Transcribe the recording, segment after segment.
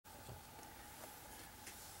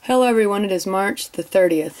Hello everyone, it is March the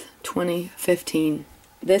 30th, 2015.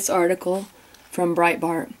 This article from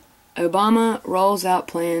Breitbart. Obama rolls out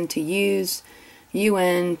plan to use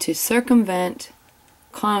UN to circumvent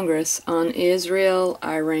Congress on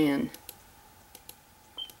Israel-Iran.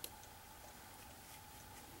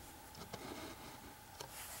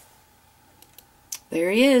 There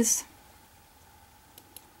he is.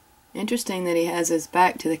 Interesting that he has his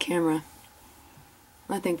back to the camera.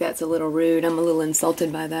 I think that's a little rude. I'm a little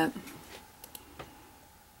insulted by that.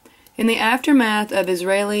 In the aftermath of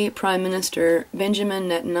Israeli Prime Minister Benjamin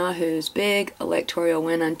Netanyahu's big electoral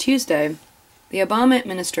win on Tuesday, the Obama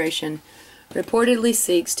administration reportedly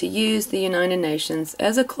seeks to use the United Nations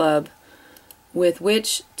as a club with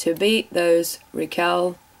which to beat those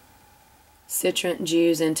recalcitrant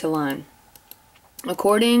Jews into line.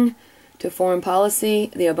 According to Foreign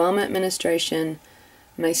Policy, the Obama administration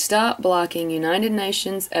may stop blocking United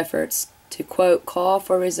Nations efforts to, quote, call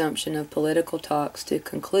for resumption of political talks to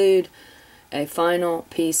conclude a final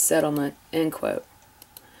peace settlement, end quote,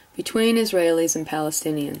 between Israelis and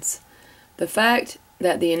Palestinians. The fact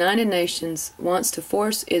that the United Nations wants to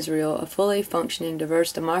force Israel, a fully functioning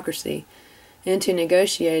diverse democracy, into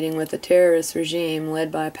negotiating with a terrorist regime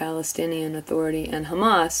led by Palestinian Authority and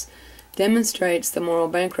Hamas demonstrates the moral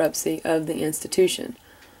bankruptcy of the institution.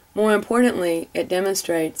 More importantly, it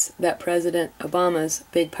demonstrates that President Obama's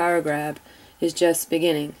big power grab is just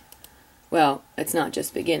beginning. Well, it's not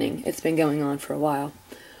just beginning, it's been going on for a while.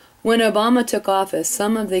 When Obama took office,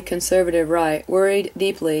 some of the conservative right worried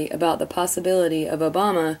deeply about the possibility of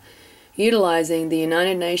Obama utilizing the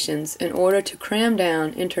United Nations in order to cram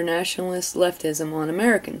down internationalist leftism on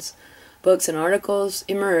Americans. Books and articles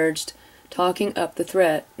emerged talking up the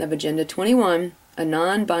threat of Agenda 21, a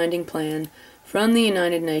non-binding plan from the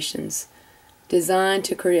United Nations designed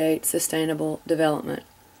to create sustainable development,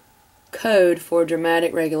 code for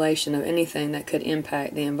dramatic regulation of anything that could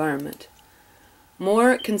impact the environment.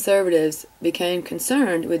 More conservatives became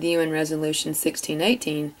concerned with UN Resolution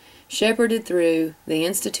 1618, shepherded through the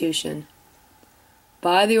institution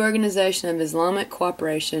by the Organization of Islamic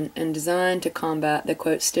Cooperation and designed to combat the,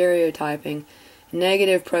 quote, stereotyping,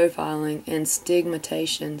 negative profiling, and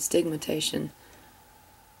stigmatization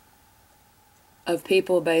of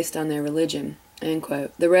people based on their religion, end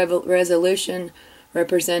quote. The resolution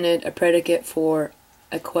represented a predicate for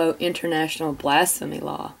a, quote, international blasphemy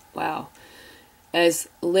law, wow, as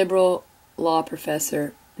liberal law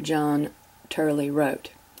professor John Turley wrote.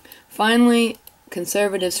 Finally,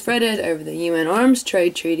 conservatives fretted over the UN Arms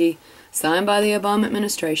Trade Treaty signed by the Obama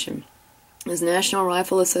administration. As National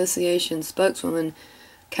Rifle Association spokeswoman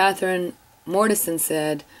Catherine Mordison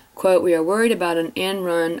said, quote, "We are worried about an end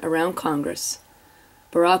run around Congress.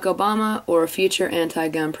 Barack Obama or a future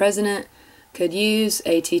anti-gun president could use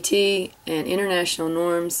ATT and international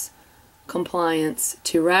norms compliance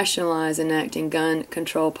to rationalize enacting gun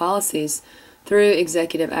control policies through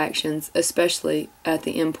executive actions, especially at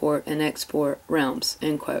the import and export realms,"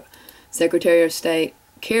 end quote. Secretary of State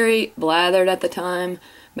Kerry blathered at the time,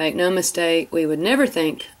 "Make no mistake, we would never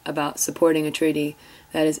think about supporting a treaty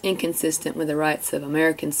that is inconsistent with the rights of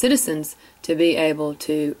American citizens to be able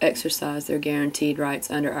to exercise their guaranteed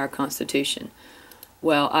rights under our Constitution."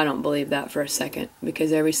 Well, I don't believe that for a second,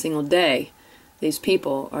 because every single day these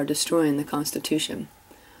people are destroying the Constitution.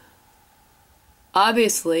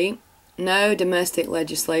 Obviously, no domestic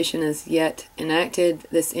legislation has yet enacted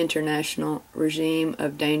this international regime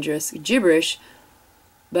of dangerous gibberish,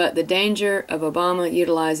 but the danger of Obama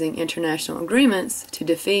utilizing international agreements to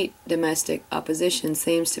defeat domestic opposition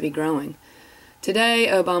seems to be growing. Today,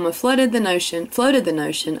 Obama floated the notion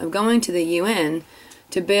of going to the UN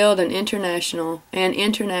to build an international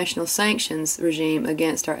sanctions regime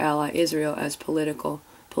against our ally Israel, as Politico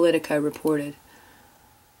reported.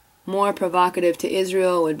 More provocative to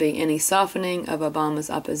Israel would be any softening of Obama's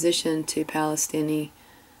opposition to Palestinian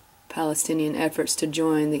efforts to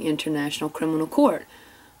join the International Criminal Court,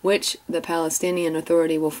 which the Palestinian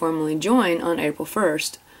Authority will formally join on April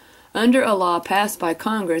 1st. Under a law passed by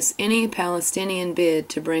Congress, any Palestinian bid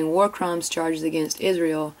to bring war crimes charges against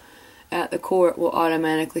Israel at the court will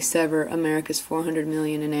automatically sever America's $400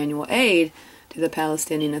 million in annual aid to the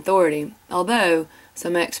Palestinian Authority, although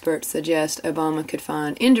some experts suggest Obama could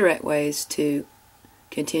find indirect ways to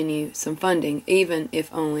continue some funding, even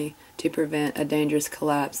if only to prevent a dangerous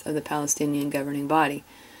collapse of the Palestinian governing body.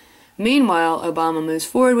 Meanwhile, Obama moves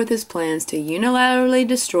forward with his plans to unilaterally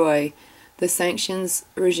destroy the sanctions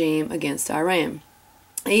regime against Iran.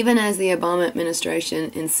 Even as the Obama administration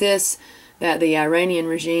insists that the Iranian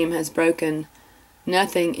regime has broken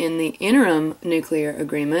nothing in the interim nuclear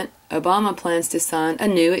agreement, Obama plans to sign a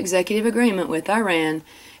new executive agreement with Iran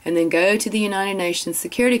and then go to the United Nations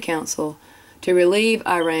Security Council to relieve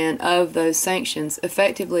Iran of those sanctions,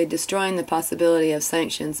 effectively destroying the possibility of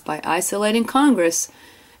sanctions by isolating Congress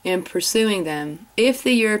and pursuing them. If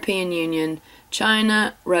the European Union,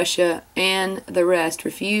 China, Russia, and the rest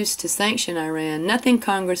refuse to sanction Iran, nothing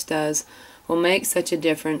Congress does will make such a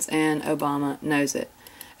difference, and Obama knows it.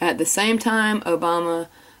 At the same time, Obama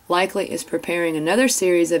likely is preparing another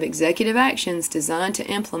series of executive actions designed to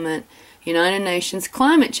implement United Nations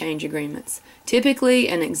climate change agreements. Typically,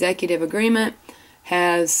 an executive agreement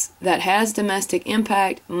that has domestic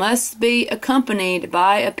impact must be accompanied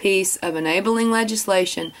by a piece of enabling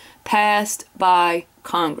legislation passed by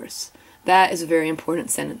Congress. That is a very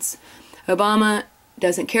important sentence. Obama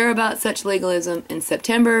doesn't care about such legalism. In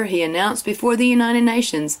September, he announced before the United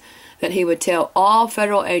Nations that he would tell all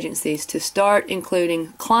federal agencies to start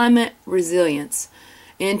including climate resilience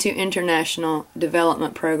into international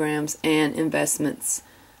development programs and investments.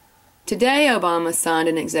 Today, Obama signed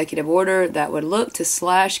an executive order that would look to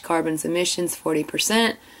slash carbon emissions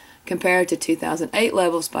 40% compared to 2008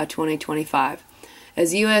 levels by 2025.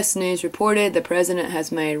 As U.S. News reported, the president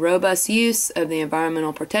has made robust use of the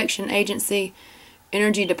Environmental Protection Agency,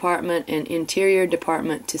 Energy Department, and Interior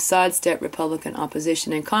Department to sidestep Republican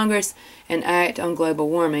opposition in Congress and act on global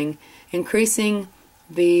warming, increasing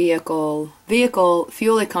vehicle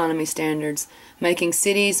fuel economy standards, making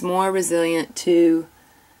cities more resilient to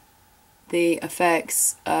the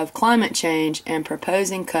effects of climate change, and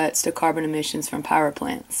proposing cuts to carbon emissions from power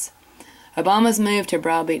plants. Obama's move to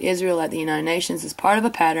browbeat Israel at the United Nations is part of a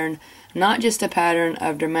pattern, not just a pattern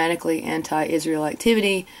of dramatically anti-Israel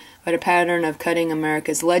activity, but a pattern of cutting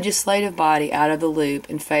America's legislative body out of the loop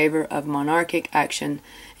in favor of monarchic action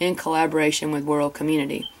in collaboration with world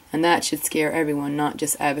community. And that should scare everyone, not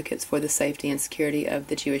just advocates for the safety and security of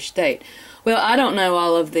the Jewish state. Well, I don't know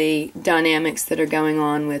all of the dynamics that are going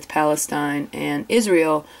on with Palestine and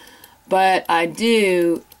Israel, but I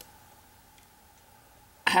do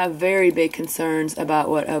have very big concerns about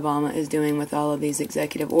what Obama is doing with all of these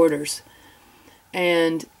executive orders.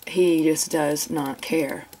 And he just does not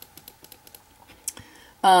care.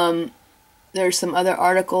 There's some other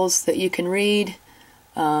articles that you can read.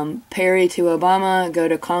 Perry to Obama, go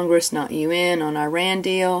to Congress, not UN, on Iran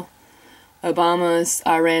deal. Obama's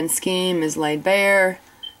Iran scheme is laid bare.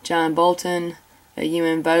 John Bolton, a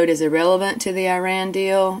UN vote is irrelevant to the Iran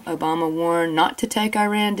deal. Obama warned not to take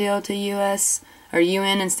Iran deal to US or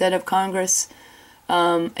UN instead of Congress.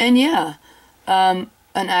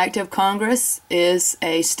 An act of Congress is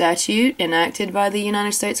a statute enacted by the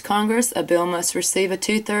United States Congress. A bill must receive a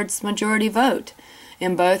 2/3 majority vote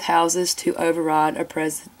in both houses to override a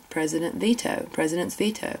president's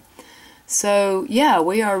veto. So, yeah,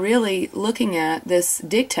 we are really looking at this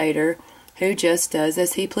dictator who just does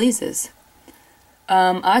as he pleases.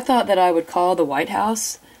 I thought that I would call the White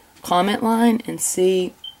House comment line and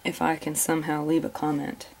see if I can somehow leave a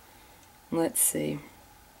comment. Let's see.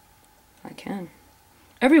 I can.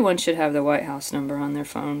 Everyone should have the White House number on their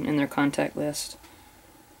phone in their contact list.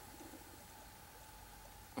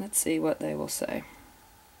 Let's see what they will say.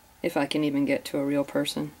 If I can even get to a real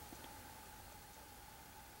person.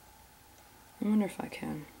 I wonder if I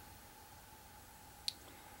can.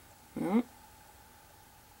 Well,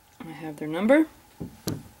 I have their number.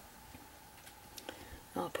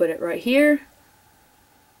 I'll put it right here.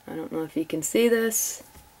 I don't know if you can see this,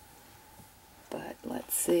 but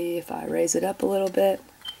let's see if I raise it up a little bit.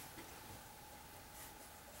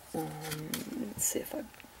 Let's see if I...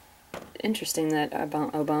 Interesting that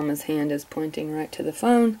Obama's hand is pointing right to the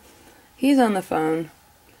phone. He's on the phone,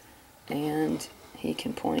 and he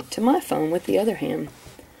can point to my phone with the other hand.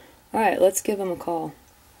 Alright, let's give him a call.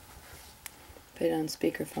 Put it on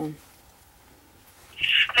speakerphone.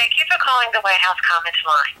 Thank you for calling the White House Comments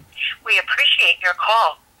line. We appreciate your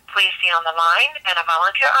call. Please stay on the line, and a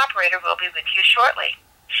volunteer operator will be with you shortly.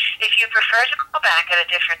 If you prefer to call back at a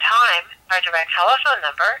different time, our direct telephone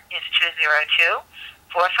number is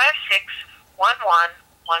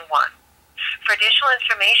 202-456-1111. For additional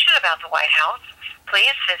information about the White House,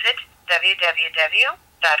 please visit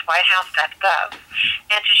www.whitehouse.gov.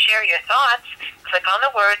 And to share your thoughts, click on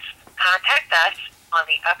the words Contact Us on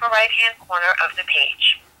the upper right-hand corner of the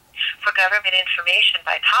page. For government information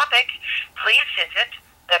by topic, please visit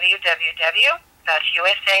www.usa.gov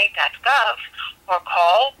or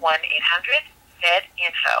call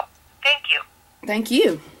 1-800-FED-INFO. Thank you. Thank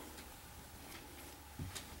you.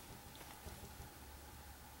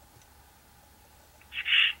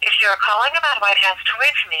 If you are calling about White House tour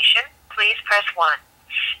information, please press 1.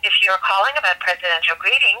 If you are calling about presidential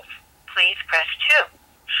greetings, please press 2.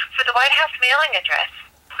 For the White House mailing address,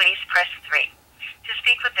 please press 3. To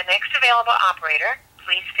speak with the next available operator,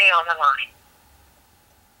 please stay on the line.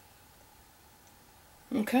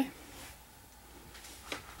 Okay.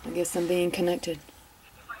 I guess I'm being connected.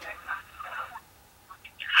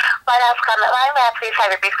 White House comment line, may I please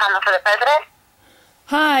have a brief comment for the President?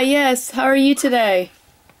 Hi, yes. How are you today?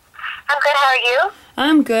 I'm good, how are you?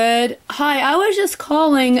 I'm good. Hi, I was just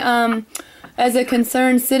calling as a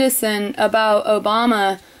concerned citizen about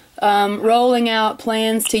Obama rolling out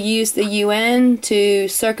plans to use the UN to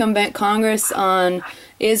circumvent Congress on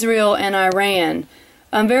Israel and Iran.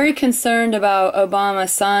 I'm very concerned about Obama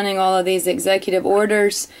signing all of these executive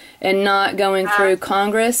orders and not going through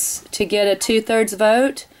Congress to get a 2/3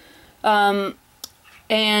 vote. And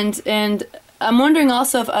I'm wondering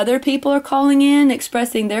also if other people are calling in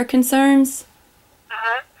expressing their concerns.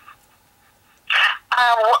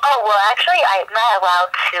 Actually, I'm not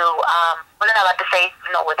allowed to, we're not allowed to say,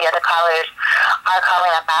 what the other callers are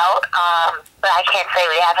calling about, but I can't say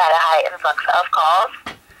we have had a high influx of calls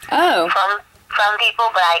from people,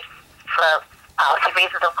 but for policy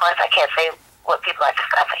reasons, of course, I can't say what people are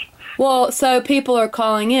discussing. Well, so people are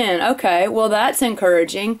calling in. Okay, well, that's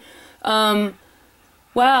encouraging.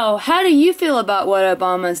 Wow, how do you feel about what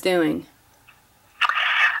Obama's doing?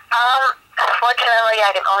 Unfortunately,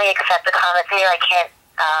 I can only accept the comments here. I can't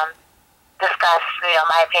discuss,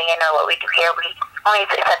 my opinion or what we do here. We only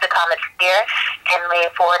accept the comments here, and we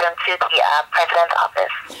forward them to the President's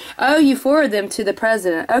office. Oh, you forward them to the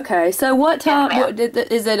President. Okay, so what time,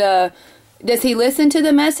 is it does he listen to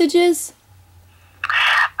the messages?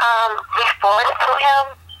 We forward it to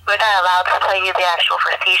him. We're not allowed to tell you the actual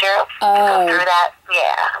procedure to go through that.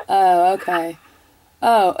 Yeah. Oh, okay.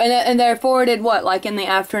 Oh, and they're forwarded what, like in the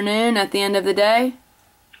afternoon at the end of the day?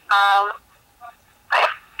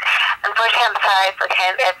 Unfortunately, I'm sorry, I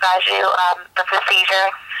can't advise you the procedure.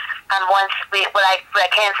 What I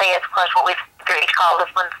can say is, of course, what we do each call is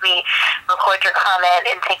once we record your comment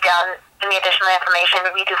and take down any additional information,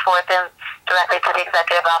 we do forward them directly to the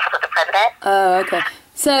Executive Office of the President. Oh, okay.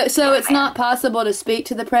 So it's not possible to speak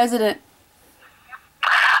to the President?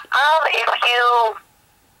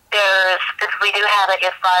 If we do have it,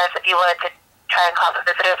 as far as if you wanted to try and call the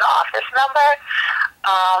visitor's office number,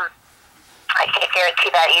 I can't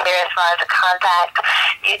guarantee that either as far as a contact.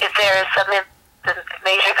 If there is some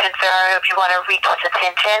major concern, if you want to reach his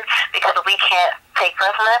attention, because we can't take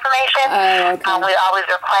personal information, we always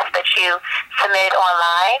request that you submit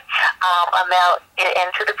online or mail it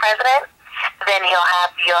into the President. Then he'll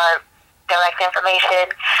have your direct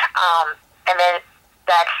information, and then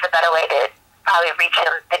that's the better way to probably reach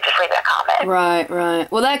him than just leave a comment.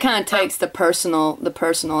 Right. Well, that kind of takes the personal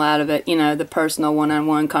out of it, the personal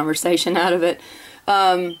one-on-one conversation out of it.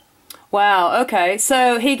 Wow, okay.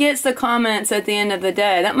 So he gets the comments at the end of the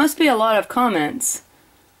day. That must be a lot of comments.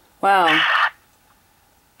 Wow.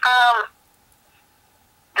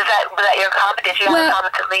 Was that your comment? Did you have a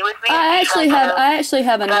comment to leave with me? I actually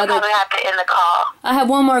have another. I'll probably have to end the call. I have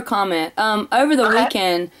one more comment. Over the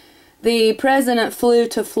weekend, the President flew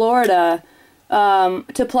to Florida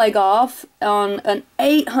to play golf on an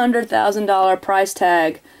 $800,000 price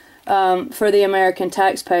tag for the American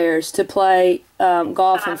taxpayers to play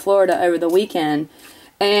golf in Florida over the weekend.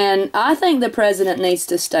 And I think the President needs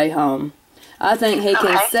to stay home. I think he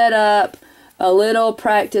can set up a little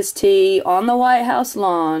practice tee on the White House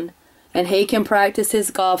lawn, and he can practice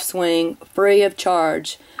his golf swing free of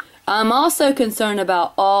charge. I'm also concerned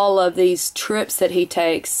about all of these trips that he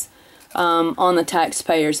takes on the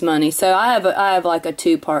taxpayers' money. So I have like a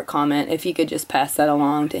two-part comment. If you could just pass that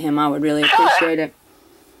along to him, I would really appreciate it.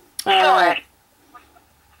 Sure.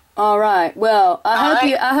 All right. Well,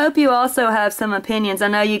 I hope you also have some opinions. I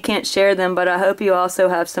know you can't share them, but I hope you also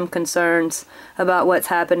have some concerns about what's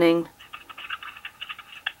happening.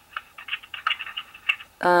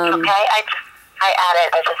 I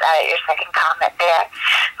just added your second comment there.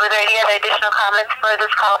 Were there any other additional comments for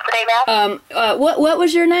this call today, ma'am? What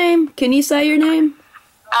was your name? Can you say your name?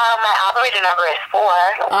 My operator number is 4.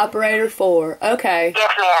 Operator 4. Okay.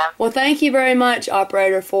 Yes, ma'am. Well, thank you very much,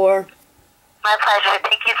 Operator 4. My pleasure.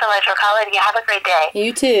 Thank you so much for calling. You have a great day.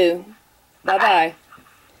 You too. Bye-bye.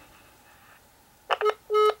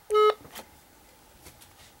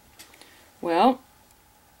 Well,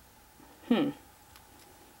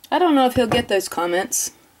 I don't know if he'll get those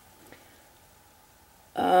comments.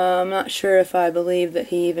 I'm not sure if I believe that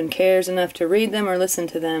he even cares enough to read them or listen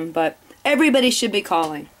to them, but everybody should be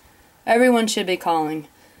calling. Everyone should be calling.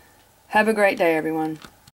 Have a great day, everyone.